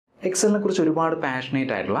എക്സലിനെ കുറിച്ച് ഒരുപാട്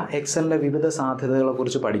പാഷനേറ്റ് ആയിട്ടുള്ള എക്സലിൻ്റെ വിവിധ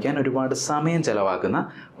സാധ്യതകളെക്കുറിച്ച് പഠിക്കാൻ ഒരുപാട് സമയം ചെലവാക്കുന്ന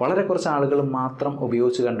വളരെ കുറച്ച് ആളുകൾ മാത്രം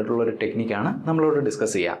ഉപയോഗിച്ച് കണ്ടിട്ടുള്ള ഒരു ടെക്നിക്കാണ് നമ്മളിവിടെ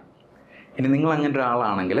ഡിസ്കസ് ചെയ്യുക. ഇനി നിങ്ങൾ അങ്ങനെ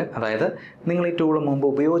ഒരാളാണെങ്കിൽ, അതായത് നിങ്ങൾ ഈ ടൂൾ മുമ്പ്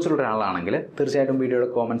ഉപയോഗിച്ചിട്ടുള്ള ഒരാളാണെങ്കിൽ തീർച്ചയായിട്ടും വീഡിയോയുടെ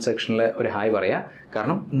കോമൻറ്റ് സെക്ഷനിൽ ഒരു ഹായ് പറയുക.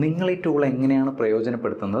 കാരണം നിങ്ങൾ ഈ ടൂൾ എങ്ങനെയാണ്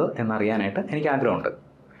പ്രയോജനപ്പെടുത്തുന്നത് എന്നറിയാനായിട്ട് എനിക്ക് ആഗ്രഹമുണ്ട്.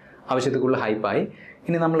 ആവശ്യത്തിൽ കൂടുതൽ ഹൈപ്പായി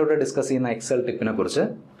ഇനി നമ്മളിവിടെ ഡിസ്കസ് ചെയ്യുന്ന എക്സൽ ടിപ്പിനെ കുറിച്ച്.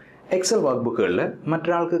 എക്സൽ വർക്ക് ബുക്കുകളിൽ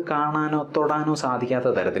മറ്റൊരാൾക്ക് കാണാനോ തൊടാനോ സാധിക്കാത്ത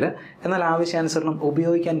തരത്തിൽ എന്നാൽ ആവശ്യാനുസരണം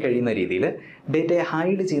ഉപയോഗിക്കാൻ കഴിയുന്ന രീതിയിൽ ഡേറ്റയെ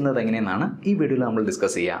ഹൈഡ് ചെയ്യുന്നത് എങ്ങനെയെന്നാണ് ഈ വീഡിയോയിൽ നമ്മൾ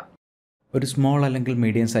ഡിസ്കസ് ചെയ്യുക. ഒരു സ്മോൾ അല്ലെങ്കിൽ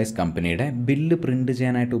മീഡിയം സൈസ് കമ്പനിയുടെ ബില്ല് പ്രിൻറ്റ്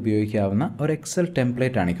ചെയ്യാനായിട്ട് ഉപയോഗിക്കാവുന്ന ഒരു എക്സൽ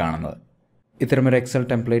ടെംപ്ലേറ്റ് ആണ് ഈ കാണുന്നത്. ഇത്തരമൊരു എക്സൽ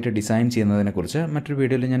ടെംപ്ലേറ്റ് ഡിസൈൻ ചെയ്യുന്നതിനെക്കുറിച്ച് മറ്റൊരു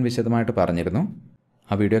വീഡിയോയിൽ ഞാൻ വിശദമായിട്ട് പറഞ്ഞിരുന്നു.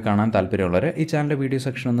 ആ വീഡിയോ കാണാൻ താല്പര്യമുള്ളവർ ഈ ചാനലിൻ്റെ വീഡിയോ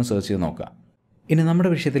സെക്ഷൻ ഒന്ന് സെർച്ച് ചെയ്ത് നോക്കുക. ഇനി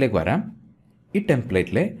നമ്മുടെ വിഷയത്തിലേക്ക് വരാം. ഈ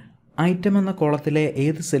ടെംപ്ലേറ്റിലെ ഐറ്റം എന്ന കോളത്തിലെ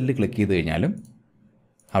ഏത് സെല്ല് ക്ലിക്ക് ചെയ്ത് കഴിഞ്ഞാലും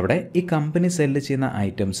അവിടെ ഈ കമ്പനി സെല്ല് ചെയ്യുന്ന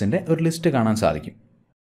ഐറ്റംസിൻ്റെ ഒരു ലിസ്റ്റ് കാണാൻ സാധിക്കും.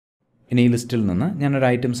 ഇനി ഈ ലിസ്റ്റിൽ നിന്ന് ഞാനൊരു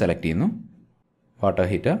ഐറ്റം സെലക്ട് ചെയ്യുന്നു, വാട്ടർ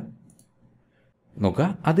ഹീറ്റർ. നോക്കുക,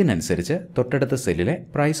 അതിനനുസരിച്ച് തൊട്ടടുത്ത സെല്ലിലെ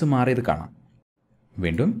പ്രൈസ് മാറിയത് കാണാം.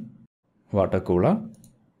 വീണ്ടും വാട്ടർ കൂളർ.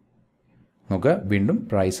 നോക്കുക, വീണ്ടും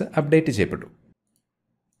പ്രൈസ് അപ്ഡേറ്റ് ചെയ്യപ്പെട്ടു.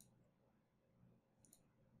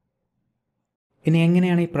 ഇനി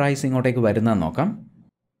എങ്ങനെയാണ് ഈ പ്രൈസ് ഇങ്ങോട്ടേക്ക് വരുന്നതെന്ന് നോക്കാം.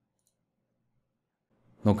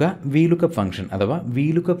 നോക്കുക, VLOOKUP ഫംഗ്ഷൻ അഥവാ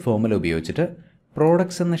VLOOKUP ഫോർമുല ഉപയോഗിച്ചിട്ട്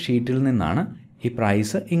പ്രോഡക്ട്സ് എന്ന ഷീറ്റിൽ നിന്നാണ് ഈ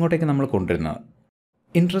പ്രൈസ് ഇങ്ങോട്ടേക്ക് നമ്മൾ കൊണ്ടുവരുന്നത്.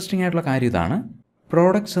 ഇൻട്രസ്റ്റിംഗ് ആയിട്ടുള്ള കാര്യം ഇതാണ്,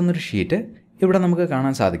 പ്രോഡക്ട്സ് എന്നൊരു ഷീറ്റ് ഇവിടെ നമുക്ക്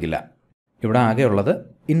കാണാൻ സാധിക്കില്ല. ഇവിടെ ആകെ ഉള്ളത്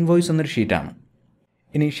ഇൻവോയ്സ് എന്നൊരു ഷീറ്റാണ്.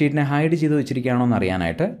 ഇനി ഈ ഷീറ്റിനെ ഹൈഡ് ചെയ്ത് വെച്ചിരിക്കുകയാണോ എന്ന്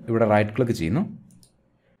അറിയാനായിട്ട് ഇവിടെ റൈറ്റ് ക്ലിക്ക് ചെയ്യുന്നു.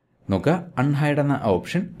 നോക്കുക, അൺഹൈഡ് എന്ന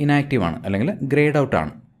ഓപ്ഷൻ ഇനാക്റ്റീവ് ആണ്, അല്ലെങ്കിൽ ഗ്രേഡ് ഔട്ട്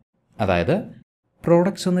ആണ്. അതായത്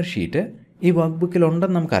പ്രോഡക്ട്സ് എന്നൊരു ഷീറ്റ് ഈ വർക്ക് ബുക്കിൽ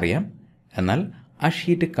ഉണ്ടെന്ന് നമുക്കറിയാം, എന്നാൽ ആ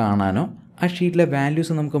ഷീറ്റ് കാണാനോ ആ ഷീറ്റിലെ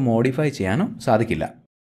വാല്യൂസ് നമുക്ക് മോഡിഫൈ ചെയ്യാനോ സാധിക്കില്ല.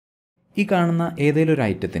 ഈ കാണുന്ന ഏതെങ്കിലും ഒരു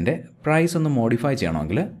ഐറ്റത്തിൻ്റെ പ്രൈസ് ഒന്ന് മോഡിഫൈ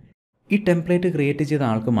ചെയ്യണമെങ്കിൽ ഈ ടെംപ്ലേറ്റ് ക്രിയേറ്റ് ചെയ്ത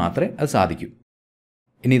ആൾക്ക് മാത്രമേ അത് സാധിക്കൂ.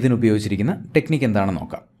 ഇനി ഇതിനുപയോഗിച്ചിരിക്കുന്ന ടെക്നിക്ക് എന്താണെന്ന്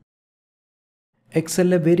നോക്കാം.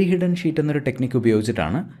 എക്സലിലെ വെരി ഹിഡൻ ഷീറ്റ് എന്നൊരു ടെക്നിക്ക്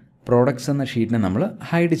ഉപയോഗിച്ചിട്ടാണ് പ്രോഡക്ട്സ് എന്ന ഷീറ്റിനെ നമ്മൾ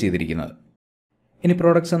ഹൈഡ് ചെയ്തിരിക്കുന്നത്. ഇനി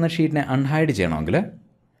പ്രോഡക്ട്സ് എന്ന ഷീറ്റിനെ അൺഹൈഡ് ചെയ്യണമെങ്കിൽ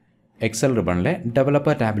എക്സൽ റിബണിലെ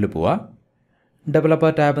ഡെവലപ്പർ ടാബിൽ പോവുക.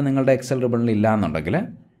 ഡെവലപ്പർ ടാബ് നിങ്ങളുടെ എക്സൽ റിബണിൽ ഇല്ല എന്നുണ്ടെങ്കിൽ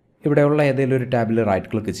ഇവിടെയുള്ള ഏതെങ്കിലും ഒരു ടാബിൽ റൈറ്റ്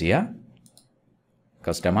ക്ലിക്ക് ചെയ്യുക,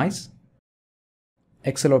 കസ്റ്റമൈസ്,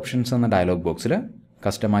 എക്സൽ ഓപ്ഷൻസ് എന്ന ഡയലോഗ് ബോക്സിൽ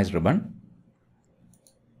കസ്റ്റമൈസ് റിബൺ.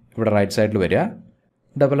 ഇവിടെ റൈറ്റ് സൈഡിൽ വരിക,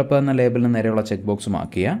 ഡെവലപ്പർ എന്ന ലേബലിന് നേരെയുള്ള ചെക്ക് ബോക്സ്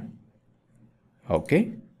മാർക്ക് ചെയ്യുക. ഓക്കെ,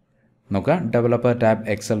 നോക്കുക, ഡെവലപ്പർ ടാബ്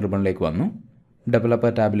എക്സൽ റിബണിലേക്ക് വന്നു.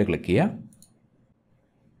 ഡെവലപ്പർ ടാബിൽ ക്ലിക്ക് ചെയ്യുക,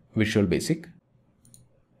 വിഷ്വൽ ബേസിക്.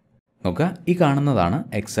 നോക്കുക, ഈ കാണുന്നതാണ്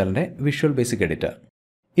എക്സലിൻ്റെ വിഷ്വൽ ബേസിക് എഡിറ്റർ.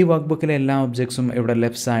 ഈ വർക്ക് ബുക്കിലെ എല്ലാ ഒബ്ജക്ട്സും ഇവിടെ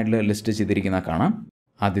ലെഫ്റ്റ് സൈഡിൽ ലിസ്റ്റ് ചെയ്തിരിക്കുന്ന കാണാം.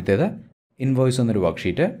 ആദ്യത്തേത് ഇൻവോയ്സ് എന്നൊരു വർക്ക്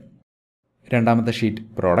ഷീറ്റ്, രണ്ടാമത്തെ ഷീറ്റ്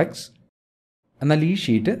പ്രോഡക്ട്സ്. എന്നാൽ ഈ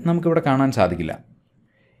ഷീറ്റ് നമുക്കിവിടെ കാണാൻ സാധിക്കില്ല.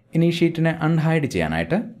 ഇനി ഈ ഷീറ്റിനെ അൺഹൈഡ്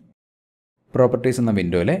ചെയ്യാനായിട്ട് പ്രോപ്പർട്ടീസ് എന്ന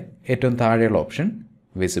വിൻഡോയിലെ ഏറ്റവും താഴെയുള്ള ഓപ്ഷൻ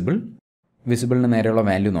വിസിബിൾ. വിസിബിളിന് നേരെയുള്ള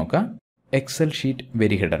വാല്യൂ നോക്കുക, എക്സൽ ഷീറ്റ്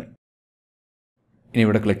വെരി ഹിഡൻ. ഇനി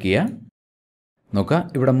ഇവിടെ ക്ലിക്ക് ചെയ്യുക. നോക്കുക,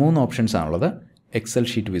 ഇവിടെ 3 ഓപ്ഷൻസ് ആണുള്ളത്, Excel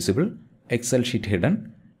sheet visible, Excel sheet hidden,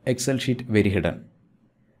 Excel sheet very hidden.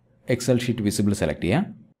 Excel sheet visible select ചെയ്യുക.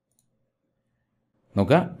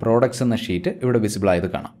 നോക്കുക, പ്രോഡക്ട്സ് എന്ന ഷീറ്റ് ഇവിടെ വിസിബിൾ ആയത്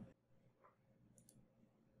കാണാം.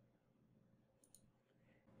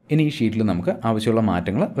 ഇനി ഈ ഷീറ്റിൽ നമുക്ക് ആവശ്യമുള്ള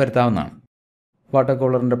മാറ്റങ്ങൾ വരുത്താവുന്നതാണ്. വാട്ടർ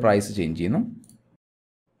കൂളറിൻ്റെ പ്രൈസ് ചേഞ്ച് ചെയ്യുന്നു,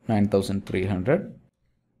 9300.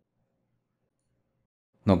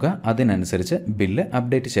 നോക്കുക, അതിനനുസരിച്ച് ബില്ല്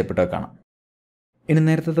അപ്ഡേറ്റ് ചെയ്യപ്പെട്ടത് കാണാം. ഇനി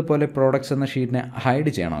നേരത്തെ പോലെ പ്രോഡക്ട്സ് എന്ന ഷീറ്റിനെ ഹൈഡ്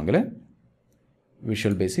ചെയ്യണമെങ്കിൽ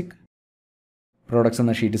വിഷ്വൽ ബേസിക്, പ്രോഡക്ട്സ്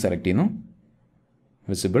എന്ന ഷീറ്റ് സെലക്ട് ചെയ്യുന്നു,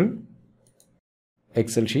 visible,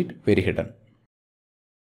 Excel sheet very hidden.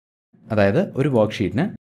 അതായത് ഒരു വർക്ക് ഷീറ്റിന്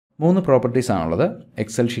 3 പ്രോപ്പർട്ടീസ് ആണുള്ളത്,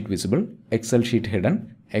 Excel sheet visible, Excel sheet hidden,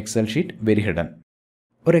 Excel sheet very hidden.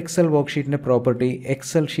 ഒരു എക്സൽ വർക്ക് ഷീറ്റിൻ്റെ പ്രോപ്പർട്ടി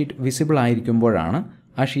എക്സൽ ഷീറ്റ് വിസിബിൾ ആയിരിക്കുമ്പോഴാണ്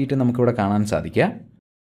ആ ഷീറ്റ് നമുക്കിവിടെ കാണാൻ സാധിക്കുക.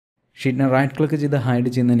 ഷീറ്റിനെ റൈറ്റ് ക്ലിക്ക് ചെയ്ത് ഹൈഡ്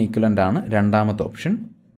ചെയ്യുന്നതിന് ഈക്വലൻ്റ് ആണ് രണ്ടാമത്തെ ഓപ്ഷൻ.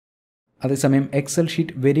 അതേസമയം എക്സൽ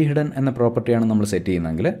ഷീറ്റ് വെരി ഹിഡൻ എന്ന പ്രോപ്പർട്ടിയാണ് നമ്മൾ സെറ്റ്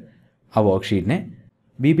ചെയ്യുന്നതെങ്കിൽ ആ വർക്ക് ഷീറ്റിനെ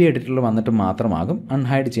BB എഡിറ്ററിൽ വന്നിട്ട് മാത്രമാകും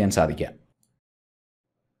അൺഹൈഡ് ചെയ്യാൻ സാധിക്കുക.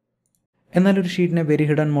 എന്നാൽ ഒരു ഷീറ്റിനെ വെരി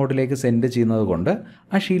ഹിഡൻ മോഡിലേക്ക് സെൻഡ് ചെയ്യുന്നത് കൊണ്ട്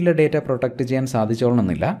ആ ഷീറ്റിലെ ഡേറ്റ പ്രൊട്ടക്റ്റ് ചെയ്യാൻ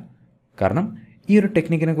സാധിച്ചോളണമെന്നില്ല. കാരണം ഈ ഒരു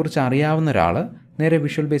ടെക്നിക്കിനെ കുറിച്ച് അറിയാവുന്ന ഒരാൾ നേരെ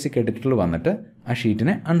വിഷ്വൽ ബേസിക് എഡിറ്ററിൽ വന്നിട്ട് ആ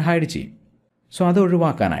ഷീറ്റിനെ അൺഹൈഡ് ചെയ്യും. സോ അത്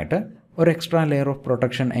ഒഴിവാക്കാനായിട്ട് ഒരു എക്സ്ട്രാ ലെയർ ഓഫ്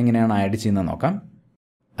പ്രൊട്ടക്ഷൻ എങ്ങനെയാണ് ആഡ് ചെയ്യുന്നത് നോക്കാം.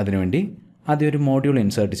 അതിനുവേണ്ടി ആദ്യം ഒരു മോഡ്യൂൾ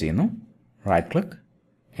ഇൻസേർട്ട് ചെയ്യുന്നു, റൈറ്റ് ക്ലിക്ക്,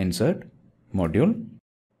 ഇൻസേർട്ട്, മോഡ്യൂൾ.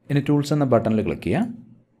 ഇനി ടൂൾസ് എന്ന ബട്ടണിൽ ക്ലിക്ക് ചെയ്യുക,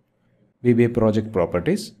 VBA project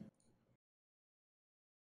properties.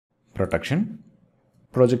 Protection.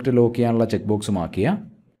 Project lock ചെയ്യാനുള്ള ചെക്ക് ബോക്സ് മാർക്ക് ചെയ്യുക.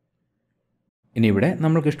 ഇനി ഇവിടെ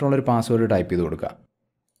നമ്മൾക്ക് ഇഷ്ടമുള്ളൊരു പാസ്വേഡ് ടൈപ്പ് ചെയ്ത് കൊടുക്കുക.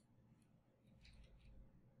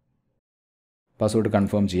 പാസ്വേഡ്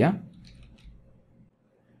കൺഫേം ചെയ്യാം.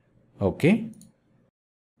 ഓക്കെ.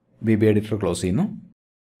 VB എഡിറ്റർ ക്ലോസ് ചെയ്യുന്നു.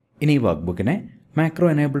 ഇനി ഈ work ബുക്കിനെ macro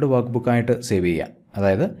enabled work ബുക്കായിട്ട് save ചെയ്യുക,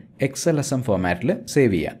 അതായത് XLSM ഫോമാറ്റിൽ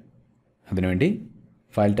സേവ് ചെയ്യുക. അതിനുവേണ്ടി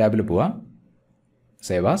ഫയൽ ടാബിൽ പോവുക,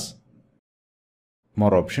 save as,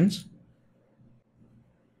 more options,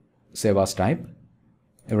 save as type.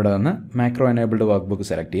 ഇവിടെ നിന്ന് macro enabled work book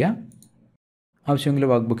select ചെയ്യുക. ആവശ്യമെങ്കിൽ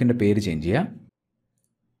വർക്ക് ബുക്കിൻ്റെ പേര് ചേഞ്ച് ചെയ്യുക.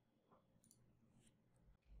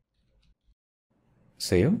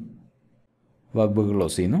 സേവ്. വർക്ക് ബുക്ക്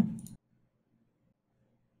ക്ലോസ് ചെയ്യുന്നു.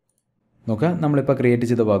 നോക്കുക, നമ്മളിപ്പോൾ ക്രിയേറ്റ്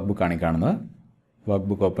ചെയ്ത വർക്ക് ബുക്കാണ് ഈ കാണുന്നത്. വർക്ക്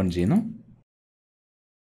ബുക്ക് ഓപ്പൺ ചെയ്യുന്നു.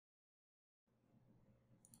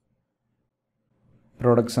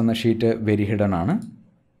 പ്രോഡക്ട്സ് എന്ന ഷീറ്റ് വെരി ഹിഡൻ ആണ്.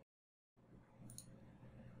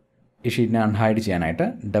 ഈ ഷീറ്റിനെ അൺഹൈഡ് ചെയ്യാനായിട്ട്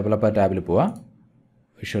ഡെവലപ്പർ ടാബിൽ പോവുക,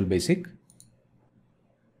 വിഷ്വൽ ബേസിക്.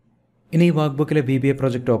 ഇനി ഈ വർക്ക് ബുക്കിലെ VBA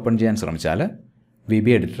പ്രോജക്റ്റ് ഓപ്പൺ ചെയ്യാൻ ശ്രമിച്ചാൽ VB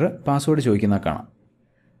എഡിറ്റർ പാസ്വേഡ് ചോദിക്കുന്ന കാണാം.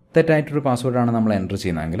 തെറ്റായിട്ടൊരു പാസ്വേഡാണ് നമ്മൾ എൻ്റർ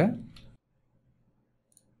ചെയ്യുന്നതെങ്കിൽ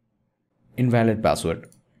ഇൻവാലിഡ് പാസ്വേഡ്.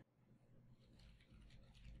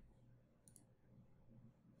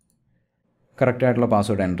 കറക്റ്റായിട്ടുള്ള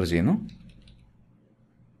പാസ്വേഡ് എൻ്റർ ചെയ്യുന്നു.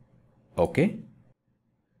 ഓക്കെ.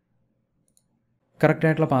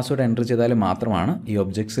 കറക്റ്റായിട്ടുള്ള പാസ്വേഡ് എൻ്റർ ചെയ്താൽ മാത്രമാണ് ഈ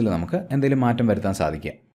ഒബ്ജക്ട്സിൽ നമുക്ക് എന്തെങ്കിലും മാറ്റം വരുത്താൻ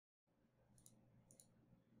സാധിക്കുക.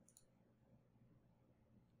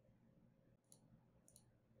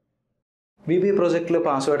 VBA പ്രോജക്റ്റിൽ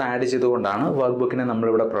പാസ്വേഡ് ആഡ് ചെയ്തുകൊണ്ടാണ് വർക്ക് ബുക്കിനെ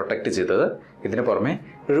നമ്മളിവിടെ പ്രൊട്ടക്റ്റ് ചെയ്തത്. ഇതിന് പുറമെ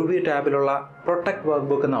റിവ്യൂ ടാബിലുള്ള പ്രൊട്ടക്ട് വർക്ക്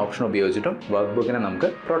ബുക്ക് എന്ന ഓപ്ഷൻ ഉപയോഗിച്ചിട്ടും വർക്ക് ബുക്കിനെ നമുക്ക്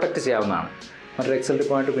പ്രൊട്ടക്റ്റ് ചെയ്യാവുന്നതാണ്. മറ്റൊരു എക്സൽ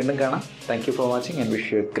പോയിന്റ് വീണ്ടും കാണാം. Thank you for watching and wish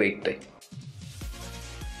you A great day.